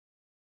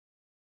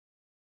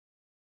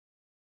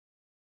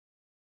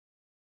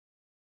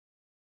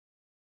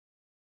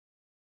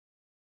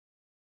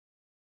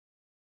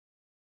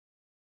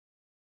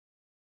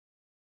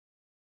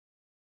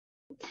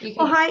You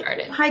Well, can get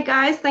started. hi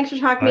guys. Thanks for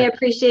talking to me. I Hi.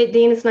 appreciate it,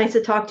 Dean. It's nice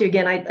to talk to you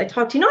again. I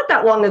talked to you not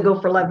that long ago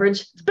for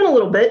Leverage. It's been a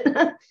little bit Amy,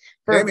 I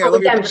for love your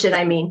redemption,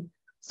 I mean.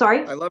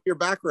 Sorry. I love your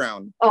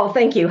background. Oh,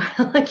 thank you.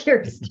 I like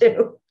yours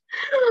too.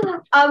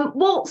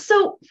 Well,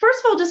 so first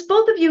of all, just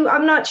both of you,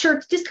 I'm not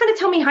sure, just kind of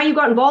tell me how you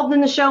got involved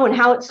in the show and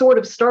how it sort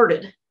of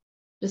started,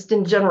 just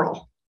in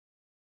general.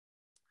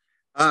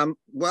 I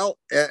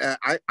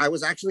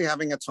was actually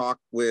having a talk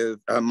with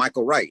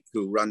Michael Wright,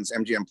 who runs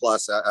MGM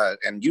Plus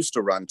and used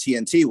to run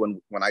TNT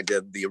when I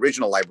did the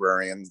original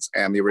Librarians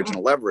and the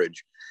original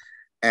Leverage.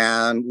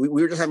 And we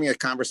were just having a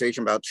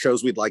conversation about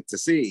shows we'd like to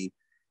see.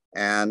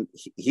 And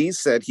he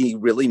said he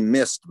really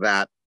missed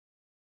that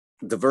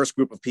diverse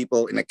group of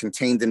people in a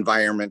contained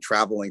environment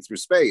traveling through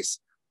space.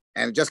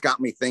 And it just got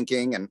me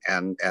thinking,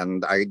 and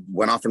I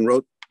went off and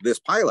wrote this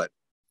pilot.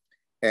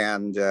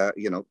 And,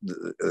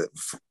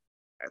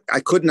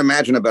 I couldn't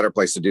imagine a better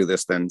place to do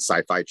this than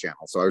Sci-Fi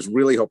Channel. So I was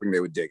really hoping they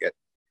would dig it.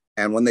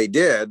 And when they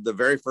did, the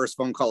very first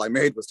phone call I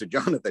made was to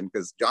Jonathan,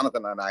 because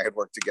Jonathan and I had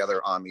worked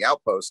together on The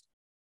Outpost,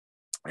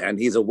 and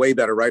he's a way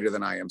better writer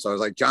than I am. So I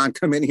was like, John,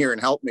 come in here and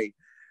help me.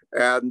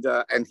 And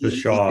he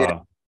did.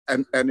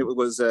 And it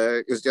was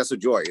just a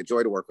joy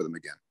to work with him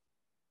again.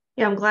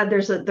 Yeah, I'm glad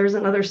there's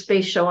another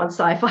space show on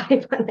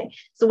Sci-Fi.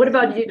 So what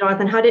about you,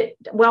 Jonathan?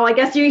 I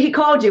guess he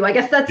called you. I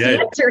guess that's the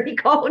answer. He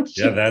called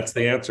you. Yeah, that's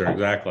the answer.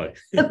 Exactly.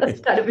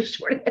 That's kind of a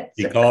short answer.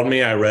 He called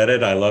me, I read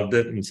it, I loved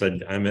it, and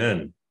said, I'm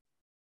in.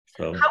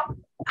 So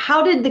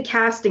how did the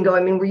casting go? I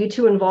mean, were you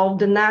two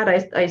involved in that?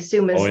 I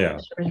assume as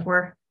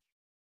were.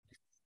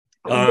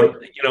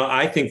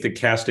 I think the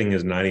casting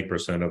is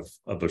 90%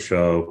 of a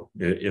show.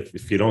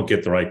 If you don't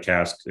get the right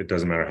cast, it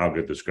doesn't matter how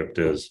good the script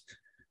is.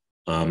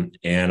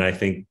 And I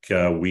think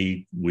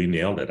we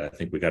nailed it. I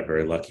think we got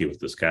very lucky with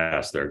this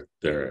cast.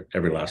 They're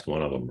every last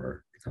one of them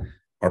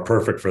are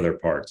perfect for their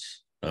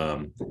parts.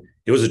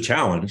 It was a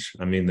challenge.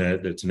 I mean,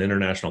 it's an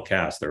international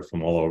cast. They're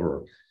from all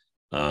over.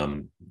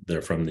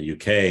 They're from the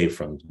UK,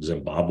 from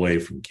Zimbabwe,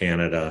 from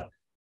Canada,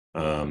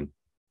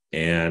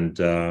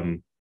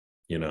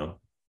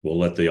 we'll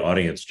let the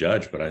audience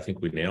judge. But I think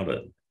we nailed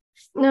it.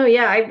 No,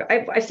 yeah,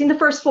 I've seen the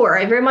first 4.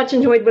 I very much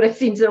enjoyed what I've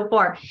seen so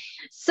far.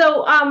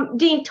 So,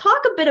 Dean,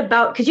 talk a bit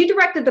about, because you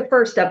directed the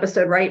first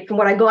episode, right? From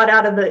what I got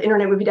out of the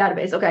Internet Movie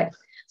Database. Okay,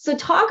 so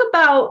talk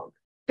about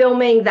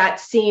filming that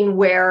scene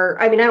where,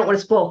 I mean, I don't want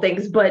to spoil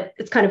things, but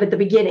it's kind of at the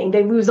beginning.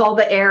 They lose all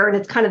the air, and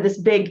it's kind of this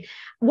big.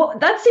 Well,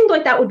 that seemed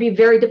like that would be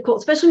very difficult,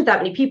 especially with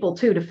that many people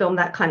too, to film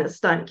that kind of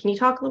stunt. Can you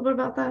talk a little bit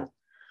about that?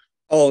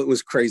 Oh, it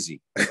was crazy.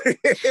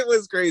 It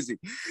was crazy.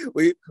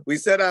 We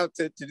set out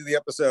to do the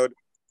episode.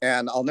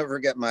 And I'll never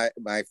forget my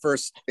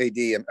first AD,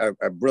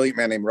 a brilliant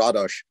man named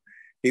Radosh.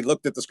 He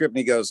looked at the script and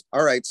he goes,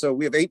 all right, so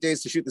we have 8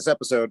 days to shoot this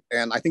episode.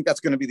 And I think that's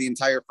going to be the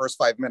entire first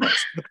 5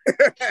 minutes.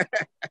 And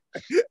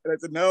I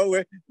said, no,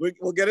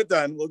 we'll get it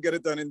done. We'll get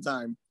it done in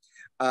time.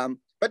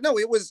 But no,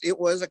 it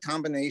was a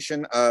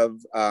combination of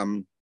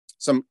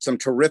some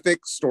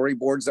terrific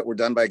storyboards that were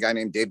done by a guy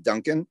named Dave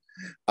Duncan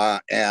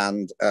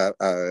and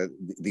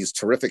these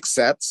terrific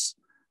sets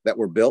that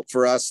were built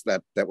for us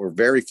that were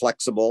very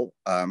flexible.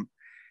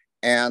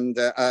 And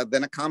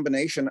then a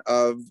combination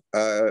of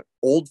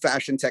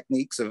old-fashioned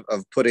techniques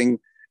of putting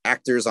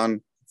actors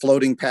on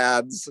floating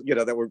pads,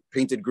 that were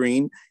painted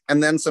green,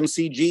 and then some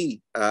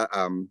CG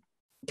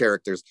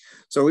characters.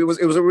 So it was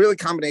a really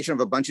combination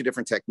of a bunch of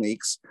different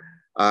techniques.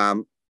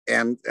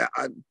 And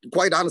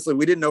quite honestly,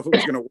 we didn't know if it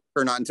was going to work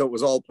or not until it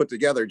was all put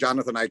together.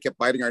 Jonathan and I kept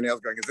biting our nails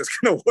going, is this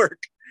going to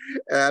work?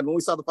 And when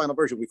we saw the final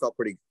version, we felt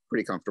pretty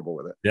comfortable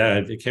with it. Yeah,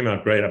 it came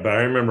out great. But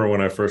I remember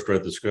when I first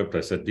read the script, I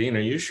said, Dean,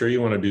 are you sure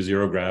you want to do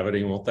zero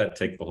gravity? Won't that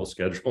take the whole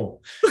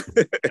schedule?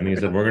 And he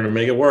said, we're going to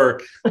make it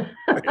work.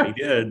 And he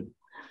did.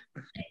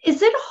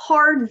 Is it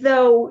hard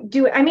though?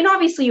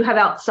 Obviously you have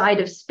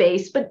outside of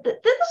space, but this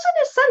is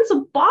in a sense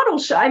a bottle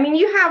shot. I mean,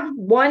 you have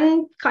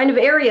one kind of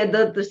area,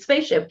 the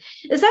spaceship.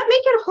 Does that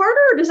make it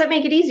harder or does that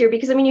make it easier?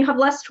 Because you have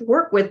less to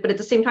work with, but at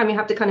the same time you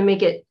have to kind of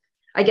make it,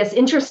 I guess,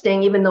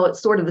 interesting, even though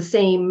it's sort of the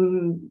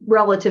same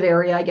relative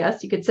area, I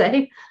guess you could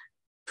say.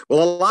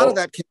 Well, a lot of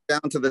that came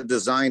down to the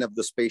design of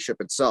the spaceship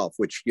itself,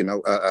 which,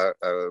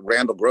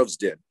 Randall Groves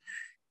did.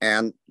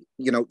 And,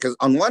 because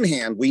on one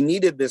hand, we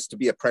needed this to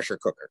be a pressure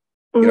cooker.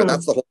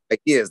 That's the whole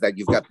idea, is that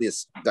you've got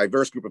this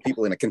diverse group of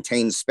people in a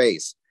contained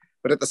space.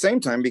 But at the same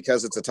time,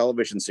 because it's a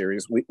television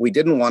series, we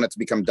didn't want it to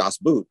become Das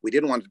Boot. We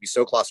didn't want it to be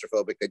so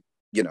claustrophobic that,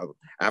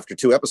 after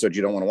 2 episodes,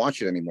 you don't want to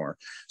watch it anymore.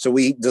 So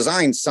we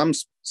designed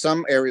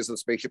some areas of the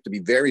spaceship to be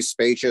very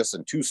spacious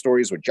and 2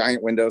 stories with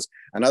giant windows,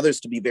 and others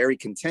to be very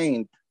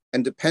contained.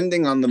 And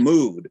depending on the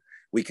mood,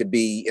 we could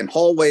be in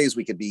hallways,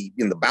 we could be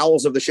in the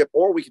bowels of the ship,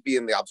 or we could be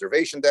in the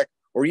observation deck,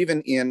 or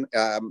even in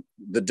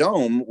the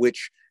dome,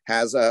 which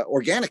has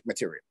organic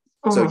material.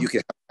 So you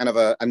could have kind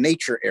of a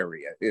nature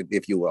area,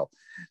 if you will.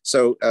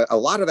 So a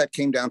lot of that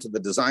came down to the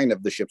design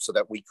of the ship so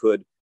that we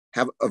could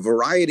have a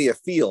variety of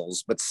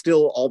feels, but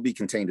still all be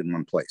contained in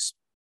one place.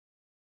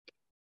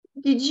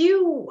 Did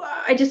you,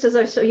 I just, as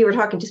I so you were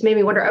talking, just made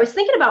me wonder. I was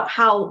thinking about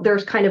how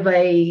there's kind of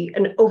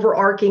an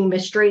overarching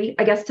mystery,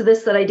 I guess, to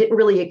this that I didn't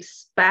really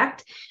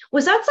expect.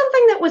 Was that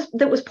something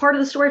that was part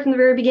of the story from the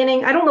very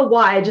beginning? I don't know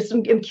why. I just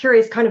am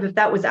curious kind of if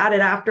that was added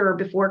after or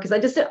before, because I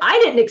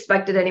didn't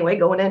expect it anyway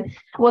going in.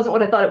 It wasn't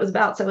what I thought it was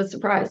about, so I was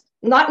surprised.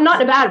 Not in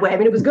a bad way. I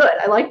mean, it was good.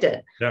 I liked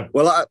it. Yeah.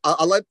 Well,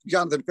 I'll let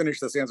Jonathan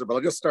finish this answer, but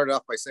I'll just start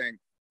off by saying,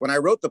 when I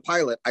wrote the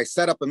pilot, I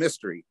set up a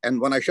mystery. And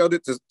when I showed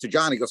it to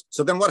John, he goes,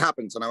 so then what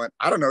happens? And I went,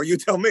 I don't know, you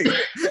tell me.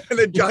 And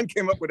then John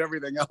came up with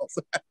everything else.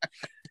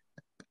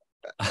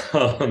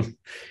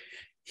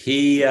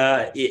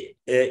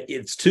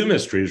 It's two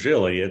mysteries,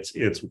 really.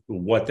 It's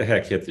what the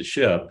heck hit the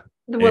ship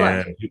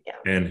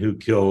and who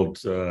killed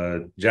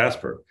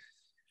Jasper.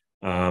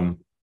 And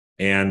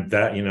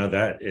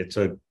that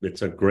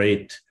it's a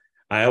great,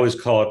 I always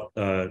call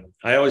it,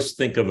 I always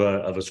think of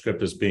a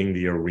script as being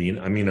the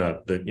arena. I mean,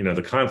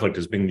 the conflict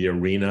as being the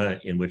arena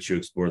in which you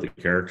explore the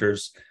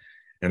characters.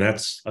 And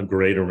that's a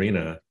great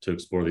arena to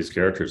explore these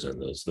characters in,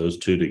 those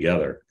two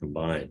together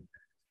combined.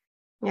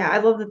 Yeah, I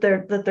love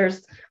that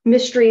there's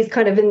mysteries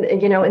kind of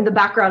in the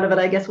background of it,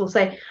 I guess we'll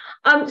say.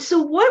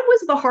 So what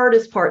was the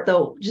hardest part,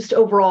 though, just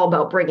overall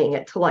about bringing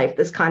it to life,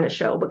 this kind of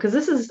show? Because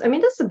this is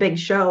a big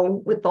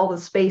show with all the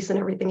space and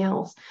everything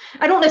else.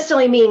 I don't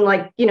necessarily mean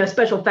like,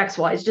 special effects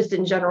wise, just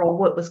in general,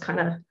 what was kind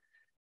of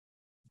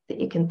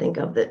that you can think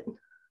of that?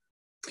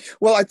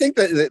 Well, I think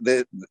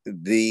that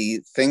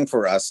the thing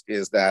for us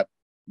is that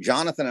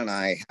Jonathan and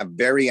I have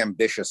very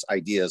ambitious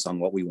ideas on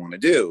what we want to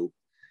do,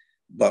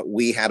 but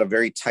we had a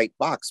very tight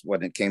box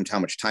when it came to how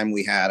much time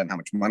we had and how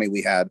much money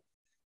we had.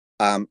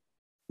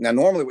 Now,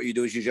 normally what you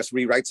do is you just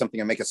rewrite something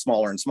and make it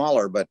smaller and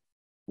smaller, but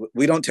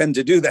we don't tend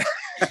to do that.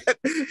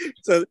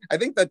 So I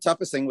think the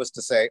toughest thing was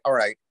to say, all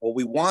right, well,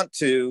 we want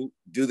to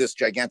do this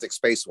gigantic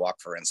spacewalk,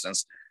 for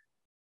instance.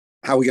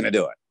 How are we going to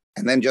do it?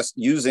 And then just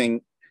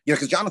using,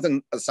 because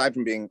Jonathan, aside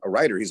from being a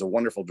writer, he's a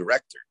wonderful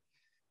director.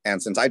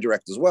 And since I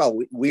direct as well,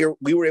 we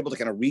were able to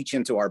kind of reach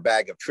into our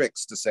bag of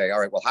tricks to say, all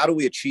right, well, how do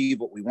we achieve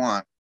what we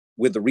want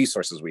with the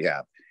resources we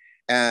have?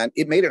 And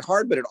it made it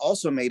hard, but it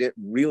also made it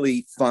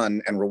really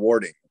fun and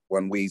rewarding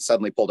when we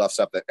suddenly pulled off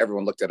stuff that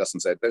everyone looked at us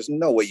and said, there's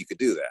no way you could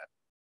do that.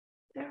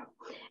 Yeah.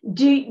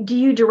 Do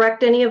you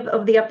direct any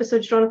of the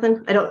episodes,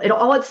 Jonathan?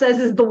 All it says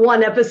is the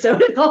one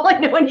episode. It's all I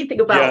know anything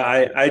about.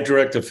 Yeah, I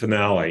direct a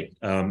finale.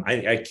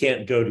 I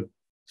can't go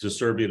to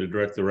Serbia to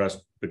direct the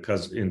rest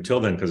because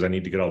I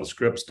need to get all the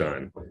scripts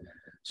done.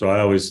 So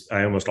I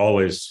almost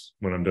always,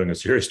 when I'm doing a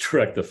series,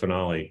 direct the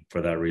finale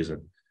for that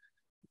reason.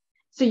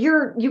 So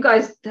you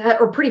guys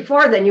are pretty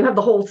far then. You have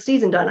the whole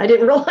season done. I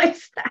didn't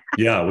realize that.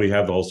 Yeah, we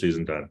have the whole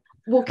season done.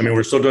 Well,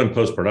 we're still doing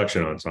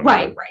post-production on something.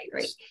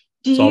 Right.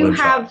 Do you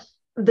have,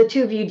 the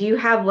two of you, do you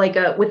have like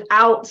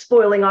without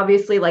spoiling,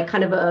 obviously, like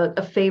kind of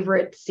a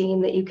favorite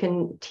scene that you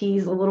can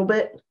tease a little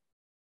bit?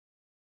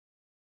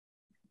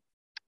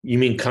 You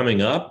mean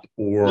coming up,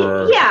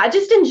 or? Yeah,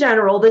 just in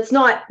general, that's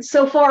not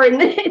so far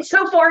into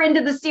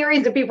the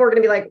series that people are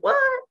going to be like, what?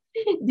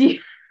 Do you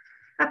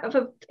have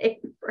a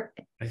favorite?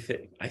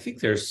 I think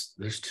there's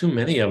too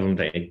many of them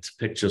to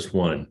pick just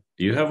one.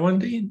 Do you have one,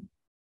 Dean?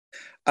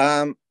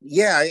 Yeah,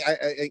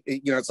 I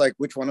it's like,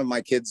 which one of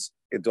my kids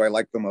do I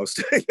like the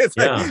most? It's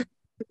like,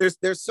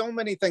 there's so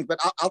many things, but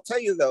I'll tell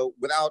you though,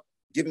 without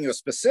giving you a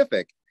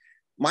specific,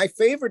 my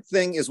favorite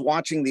thing is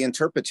watching the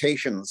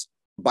interpretations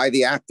by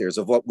the actors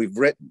of what we've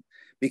written,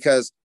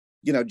 because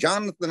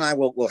Jonathan and I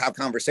will have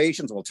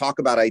conversations and we'll talk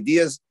about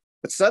ideas,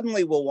 but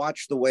suddenly we'll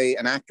watch the way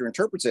an actor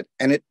interprets it,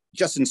 and it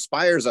just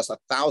inspires us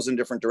 1,000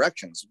 different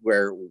directions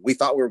where we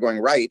thought we were going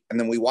right, and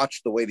then we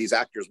watched the way these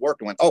actors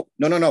worked and went, oh,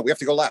 no, we have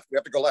to go left.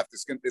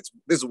 This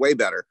is way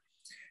better.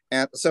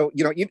 And so,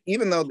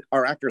 even though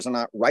our actors are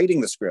not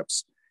writing the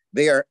scripts,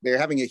 they're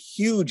having a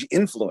huge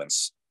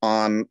influence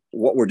on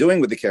what we're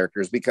doing with the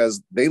characters,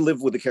 because they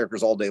live with the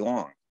characters all day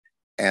long,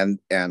 and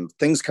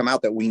things come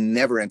out that we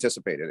never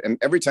anticipated. And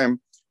every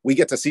time we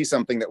get to see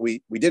something that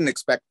we didn't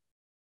expect,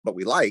 but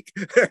we like,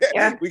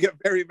 we get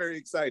very, very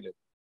excited.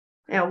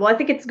 Yeah, well, I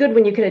think it's good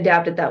when you can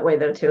adapt it that way,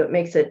 though, too. It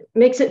makes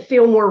it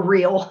feel more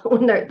real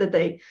when that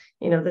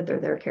they're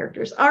their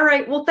characters. All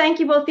right. Well, thank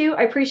you, both of you.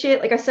 I appreciate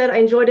it. Like I said, I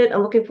enjoyed it.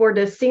 I'm looking forward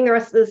to seeing the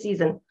rest of the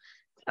season.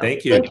 So,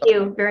 thank you. Thank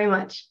you very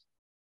much.